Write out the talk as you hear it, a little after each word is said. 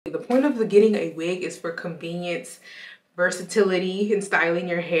The point of getting a wig is for convenience, versatility in styling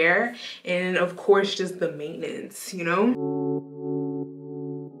your hair, and of course just the maintenance, you know?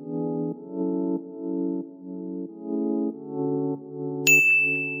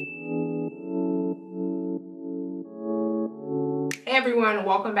 Hey everyone,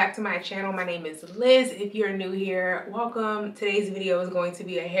 welcome back to my channel. My name is Liz. If you're new here, welcome. Today's video is going to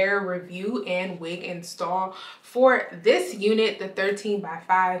be a hair review and wig install for this unit, the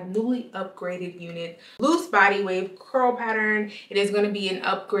 13x5 newly upgraded unit, loose body wave curl pattern. It is going to be an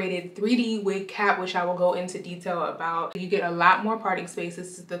upgraded 3D wig cap, which I will go into detail about. You get a lot more parting space.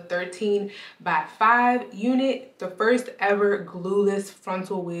 This is the 13x5 unit, the first ever glueless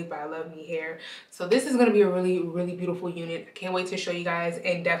frontal wig by Luvme Hair. So this is going to be a really beautiful unit. I can't wait to show you guys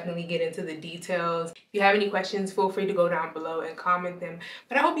and definitely get into the details. If you have any questions, feel free to go down below and comment them.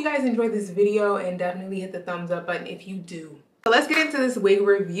 But I hope you guys enjoyed this video and definitely hit the thumbs up button if you do. So let's get into this wig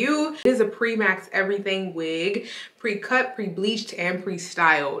review. It is a pre-max everything wig, pre-cut, pre-bleached, and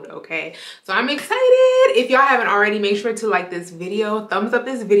pre-styled, okay? So I'm excited. If y'all haven't already, make sure to like this video, thumbs up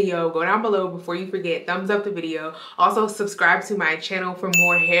this video, go down below before you forget, thumbs up the video. Also subscribe to my channel for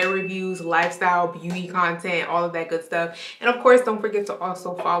more hair reviews, lifestyle, beauty content, all of that good stuff. And of course, don't forget to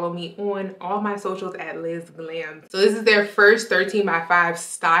also follow me on all my socials at Lizzglams. So this is their first 13x5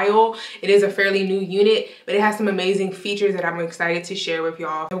 style. It is a fairly new unit, but it has some amazing features that I'm excited to share with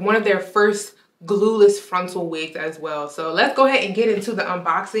y'all. One of their first glueless frontal wigs as well. So let's go ahead and get into the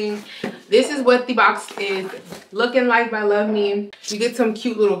unboxing. This is what the box is looking like by Luvme. You get some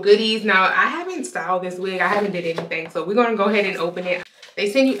cute little goodies. Now I haven't styled this wig, I haven't did anything, so we're gonna go ahead and open it. They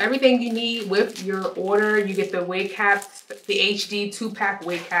send you everything you need with your order. You get the wig caps, the HD 2-pack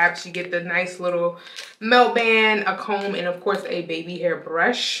wig caps. You get the nice little melt band, a comb, and of course a baby hair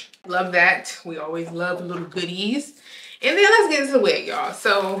brush. Love that. We always love little goodies. And then let's get into the wig, y'all.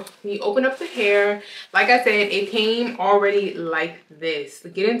 So you open up the hair. Like I said, it came already like this.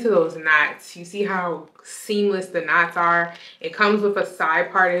 Get into those knots. You see how seamless the knots are. It comes with a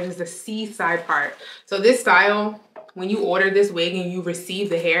side part. It is a C side part. So this style, when you order this wig and you receive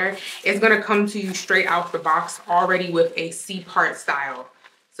the hair, it's gonna come to you straight out the box already with a C part style.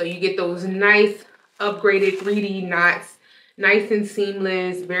 So you get those nice upgraded 3D knots. Nice and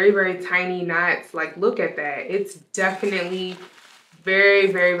seamless, very tiny knots. Like, look at that. It's definitely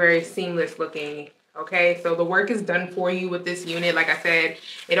very seamless looking. Okay, so the work is done for you with this unit. Like I said,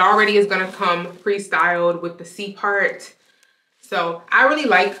 it already is gonna come pre-styled with the C part. So I really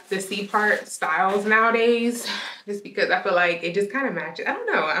like the C part styles nowadays, just because I feel like it just kind of matches. I don't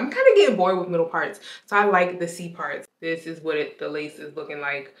know, I'm kind of getting bored with middle parts, so I like the C parts. This is what the lace is looking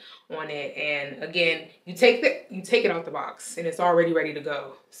like on it, and again, you take it out the box and it's already ready to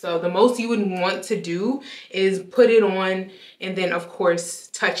go. So the most you would want to do is put it on and then of course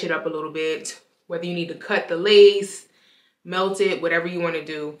touch it up a little bit, whether you need to cut the lace, melt it, whatever you want to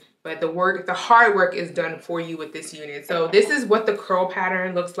do. But the hard work is done for you with this unit. So this is what the curl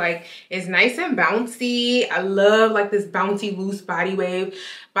pattern looks like. It's nice and bouncy. I love like this bouncy loose body wave.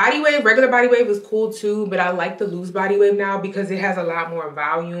 Regular body wave is cool too, but I like the loose body wave now because it has a lot more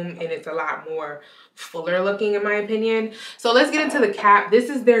volume and it's a lot more fuller looking in my opinion. So let's get into the cap.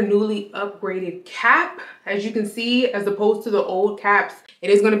 This is their newly upgraded cap. As you can see, as opposed to the old caps, it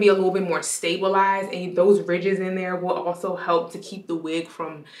is going to be a little bit more stabilized, and those ridges in there will also help to keep the wig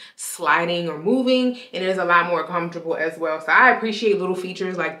from sliding or moving, and it is a lot more comfortable as well. So I appreciate little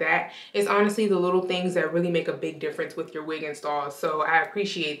features like that. It's honestly the little things that really make a big difference with your wig installs, so I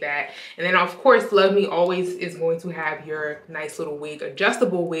appreciate that. And then of course Luvme always is going to have your nice little wig,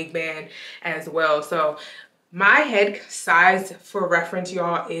 adjustable wig band as well. So my head size, for reference,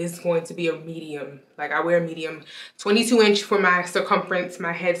 y'all, is going to be a medium. Like, I wear a medium, 22 inch for my circumference,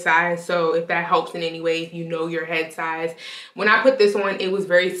 my head size. So if that helps in any way, if you know your head size. When I put this on, it was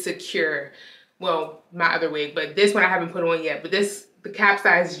very secure. Well, my other wig, but this one I haven't put on yet. But the cap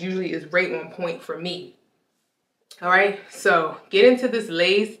size usually is right on point for me. All right, so get into this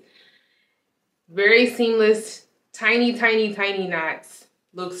lace. Very seamless, tiny knots.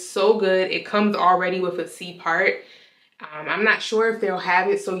 Looks so good. It comes already with a C part. I'm not sure if they'll have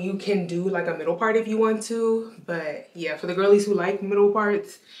it so you can do like a middle part if you want to, but yeah, for the girlies who like middle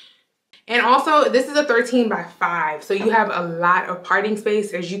parts. And also, this is a 13x5, so you have a lot of parting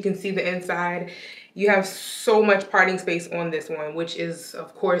space. As you can see the inside, you have so much parting space on this one, which is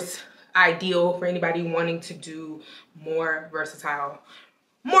of course ideal for anybody wanting to do more styles.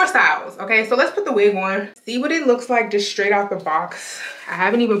 Okay, so let's put the wig on, see what it looks like just straight out the box. I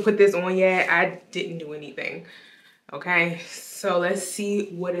haven't even put this on yet. I didn't do anything. Okay, so let's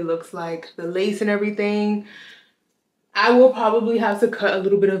see what it looks like. The lace and everything. I will probably have to cut a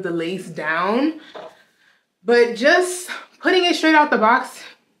little bit of the lace down, but just putting it straight out the box,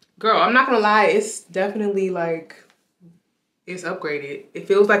 girl, I'm not gonna lie, it's definitely like, it's upgraded. It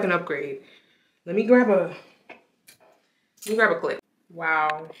feels like an upgrade. Let me grab a clip.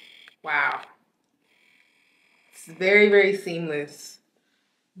 Wow, wow. It's very, very seamless.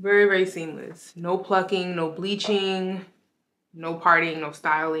 Very, very seamless. No plucking, no bleaching, no parting, no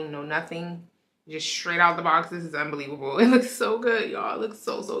styling, no nothing. Just straight out the box. This is unbelievable. It looks so good, y'all. It looks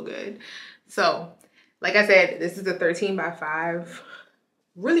so, so good. So, like I said, this is a 13 by 5.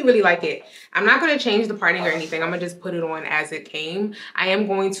 Really, really like it. I'm not going to change the parting or anything. I'm going to just put it on as it came. I am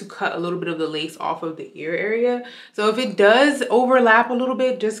going to cut a little bit of the lace off of the ear area. So if it does overlap a little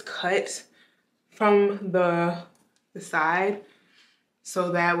bit, just cut from the side.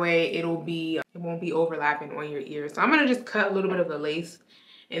 So that way it won't be overlapping on your ear. So I'm gonna just cut a little bit of the lace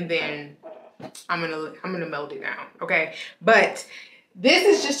and then I'm gonna melt it down, okay? But this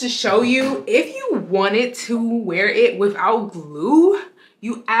is just to show you, if you wanted to wear it without glue,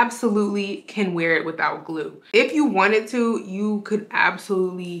 you absolutely can wear it without glue. If you wanted to, you could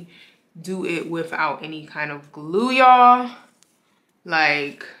absolutely do it without any kind of glue, y'all.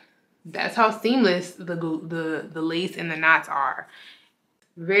 Like, that's how seamless the lace and the knots are.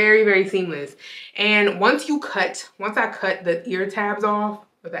 Very, very seamless. And once I cut the ear tabs off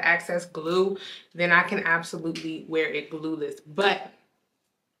with the excess glue, then I can absolutely wear it glueless. But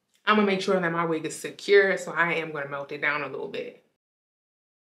I'm gonna make sure that my wig is secure, so I am gonna melt it down a little bit.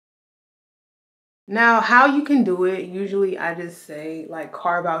 Now, how you can do it, usually I just say like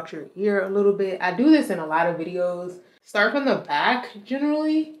carve out your ear a little bit. I do this in a lot of videos. Start from the back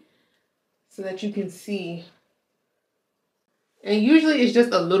generally so that you can see. And usually it's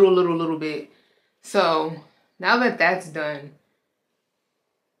just a little bit. So now that that's done,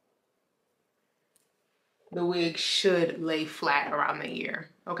 the wig should lay flat around the ear.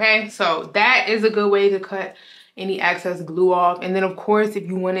 Okay, so that is a good way to cut any excess glue off. And then of course, if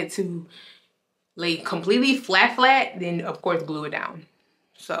you want it to lay completely flat, then of course glue it down.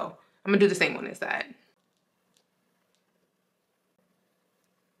 So I'm gonna do the same on this side.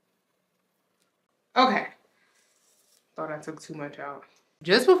 Okay, thought I took too much out.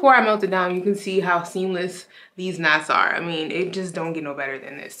 Just before I melt it down, you can see how seamless these knots are. I mean, it just don't get no better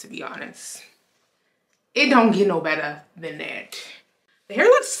than this, to be honest. It don't get no better than that. The hair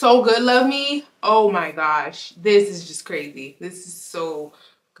looks so good, Luvme. Oh my gosh, this is just crazy. This is so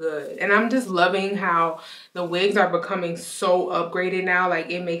good. And I'm just loving how the wigs are becoming so upgraded now. Like,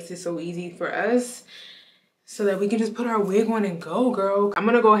 it makes it so easy for us so that we can just put our wig on and go, girl. I'm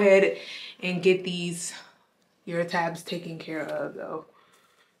gonna go ahead and get these ear tabs taken care of though.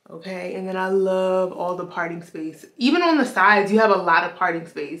 Okay, and then I love all the parting space. Even on the sides, you have a lot of parting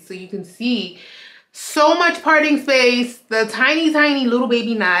space. So you can see so much parting space, the tiny, tiny little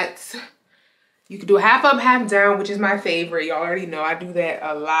baby knots. You can do half up, half down, which is my favorite. Y'all already know I do that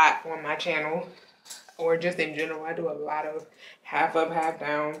a lot on my channel, or just in general. I do a lot of half up, half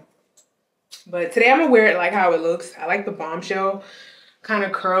down. But today I'm gonna wear it like how it looks. I like the bombshell kind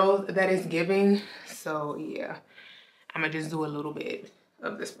of curl that it's giving. So yeah, I'm gonna just do a little bit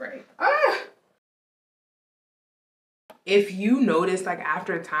of the spray. If you notice, like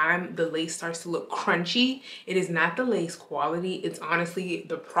after a time, the lace starts to look crunchy, it is not the lace quality, it's honestly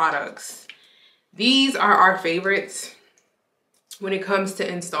the products. These are our favorites when it comes to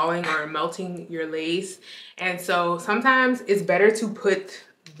installing or melting your lace. And so sometimes it's better to put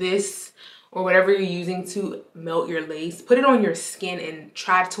this or whatever you're using to melt your lace, put it on your skin and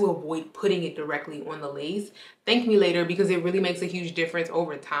try to avoid putting it directly on the lace. Thank me later, because it really makes a huge difference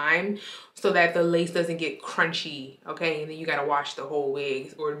over time so that the lace doesn't get crunchy, okay? And then you gotta wash the whole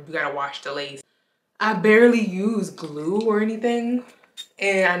wig, or you gotta wash the lace. I barely use glue or anything.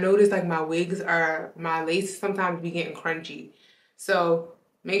 And I noticed like my lace sometimes be getting crunchy. So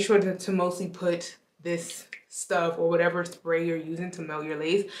make sure to mostly put this stuff or whatever spray you're using to melt your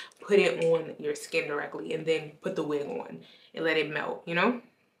lace, put it on your skin directly and then put the wig on and let it melt, you know?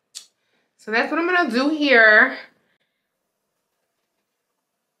 So that's what I'm gonna do here.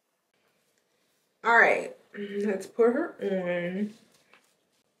 All right, let's put her on.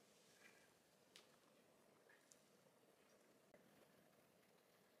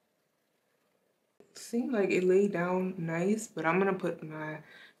 Seemed like it laid down nice, but I'm gonna put my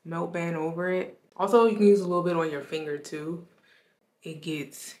melt band over it. Also, you can use a little bit on your finger too. It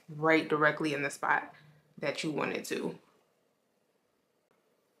gets right directly in the spot that you want it to.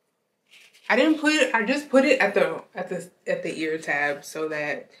 I just put it at the ear tab, so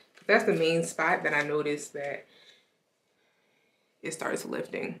that's the main spot that I noticed that it starts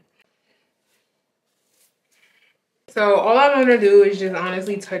lifting. So all I'm gonna do is just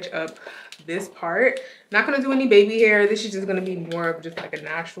honestly touch up this part. Not gonna do any baby hair. This is just gonna be more of just like a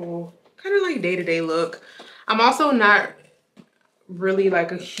natural, kind of like day-to-day look. I'm also not really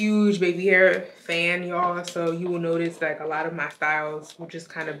like a huge baby hair fan, y'all, so you will notice like a lot of my styles will just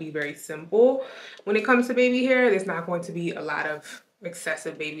kind of be very simple when it comes to baby hair. There's not going to be a lot of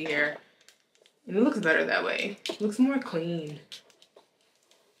excessive baby hair, and it looks better that way. It looks more clean.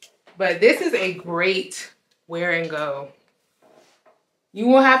 But this is a great wear and go. You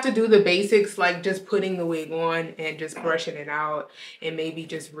will have to do the basics, like just putting the wig on and just brushing it out and maybe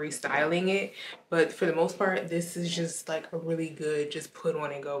just restyling it. But for the most part, this is just like a really good just put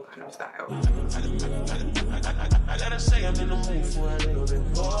on and go kind of style. I gotta say I'm in the mood for a little bit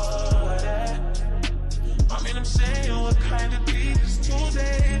more. I mean, I'm saying what kind of beat is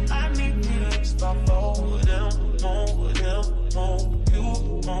Tuesday. I need to stop over them,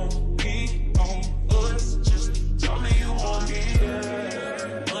 you want me on us. Just tell me you want me.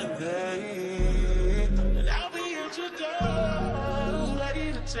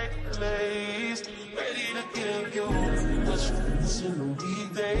 Take place, ready to give you what you miss in the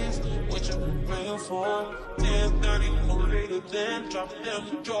weekdays, what you've been praying for. 10:30, no later than dropping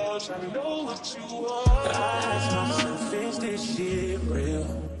them drawers. I know what you want. I ask myself, is this shit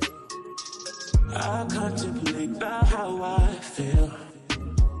real? I contemplate about how I feel,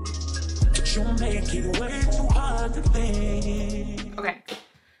 but you make it way too hard to think. Okay,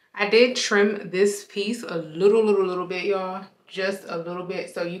 I did trim this piece a little bit, y'all. Just a little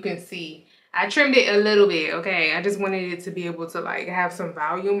bit, so you can see I trimmed it a little bit. Okay, I just wanted it to be able to like have some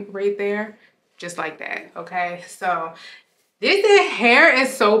volume right there, just like that. Okay, so this hair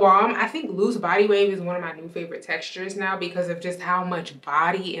is so bomb. I think loose body wave is one of my new favorite textures now because of just how much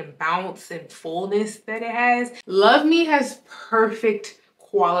body and bounce and fullness that it has. Luvme has perfect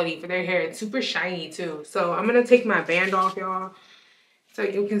quality for their hair. It's super shiny too. So I'm gonna take my band off, y'all, so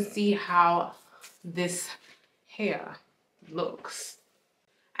you can see how this hair looks.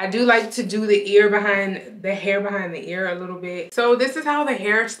 I do like to do the hair behind the ear a little bit. So this is how the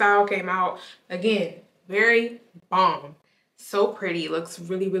hairstyle came out. Again, very bomb. So pretty, looks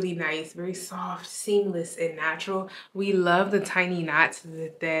really nice, very soft, seamless, and natural. We love the tiny knots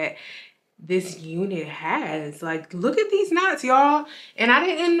that this unit has. Like, look at these knots, y'all. And I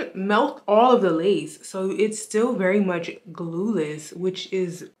didn't melt all of the lace, so it's still very much glueless, which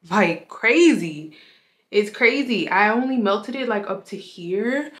is like crazy. It's crazy. I only melted it like up to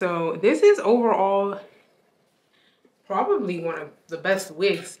here. So this is overall probably one of the best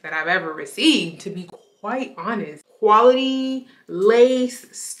wigs that I've ever received, to be quite honest. Quality, lace,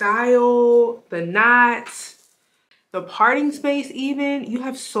 style, the knots, the parting space even. You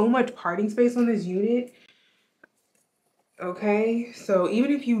have so much parting space on this unit. Okay, so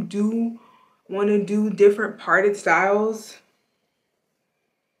even if you do want to do different parted styles,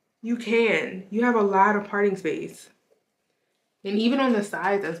 you can. You have a lot of parting space. And even on the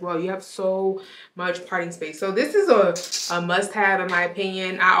sides as well, you have so much parting space. So this is a must-have in my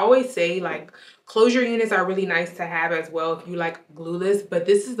opinion. I always say like closure units are really nice to have as well if you like glueless, but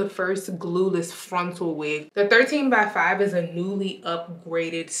this is the first glueless frontal wig. The 13x5 is a newly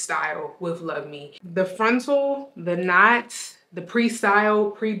upgraded style with Luvme. The frontal, the knots, the pre-style,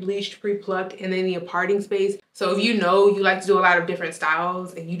 pre-bleached, pre-plucked, and then the parting space. So if you know you like to do a lot of different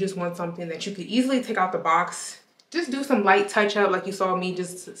styles and you just want something that you could easily take out the box, just do some light touch up like you saw me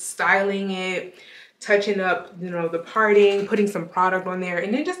just styling it, touching up, you know, the parting, putting some product on there,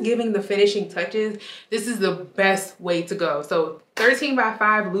 and then just giving the finishing touches. This is the best way to go. So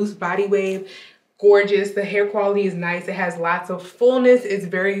 13x5 loose body wave, gorgeous. The hair quality is nice. It has lots of fullness. It's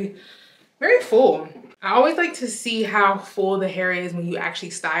very full. I always like to see how full the hair is when you actually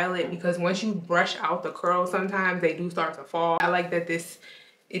style it, because once you brush out the curls, sometimes they do start to fall. I like that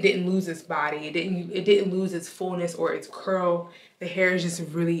it didn't lose its body. It didn't lose its fullness or its curl. The hair is just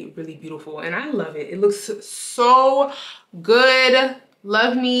really beautiful, and I love it. It looks so good.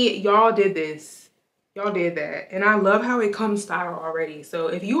 Luvme, y'all did this. Y'all did that. And I love how it comes styled already. So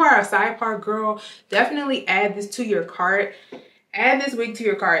if you are a side part girl, definitely add this to your cart. Add this wig to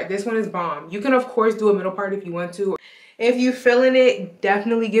your cart. This one is bomb. You can of course do a middle part if you want to. If you're feeling it,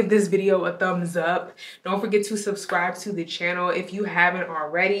 definitely give this video a thumbs up. Don't forget to subscribe to the channel if you haven't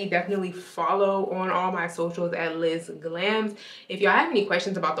already. Definitely follow on all my socials at Lizzglams. If y'all have any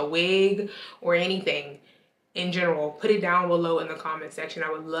questions about the wig or anything in general, put it down below in the comment section.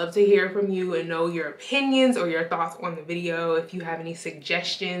 I would love to hear from you and know your opinions or your thoughts on the video. If you have any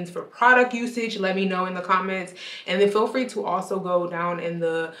suggestions for product usage, let me know in the comments. And then feel free to also go down in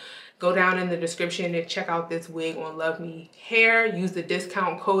the go down in the description and check out this wig on Luvme Hair. Use the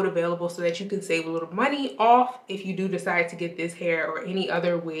discount code available so that you can save a little money off if you do decide to get this hair or any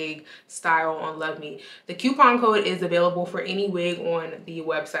other wig style on Luvme. The coupon code is available for any wig on the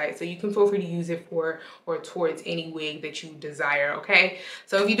website, so you can feel free to use it for or towards any wig that you desire, okay?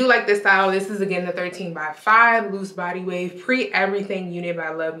 So if you do like this style, this is again the 13x5 loose body wave pre-everything unit by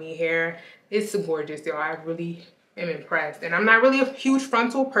Luvme Hair. It's gorgeous, y'all. I really am impressed. And I'm not really a huge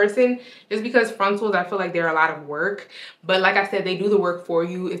frontal person just because frontals, I feel like they're a lot of work. But like I said, they do the work for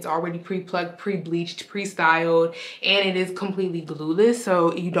you. It's already pre-plucked, pre-bleached, pre-styled, and it is completely glueless.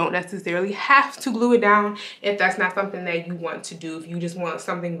 So you don't necessarily have to glue it down if that's not something that you want to do. If you just want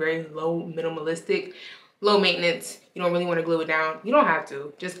something very low, minimalistic, low maintenance, you don't really want to glue it down, you don't have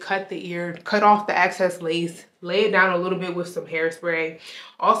to. Just cut the ear, cut off the excess lace, lay it down a little bit with some hairspray.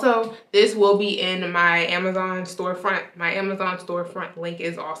 Also, this will be in my Amazon storefront. My Amazon storefront link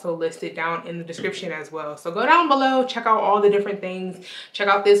is also listed down in the description as well. So go down below, check out all the different things. Check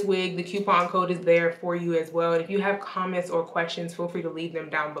out this wig. The coupon code is there for you as well. And if you have comments or questions, feel free to leave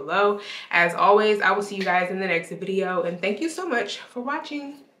them down below. As always, I will see you guys in the next video. And thank you so much for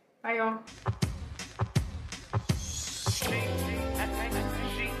watching. Bye, y'all.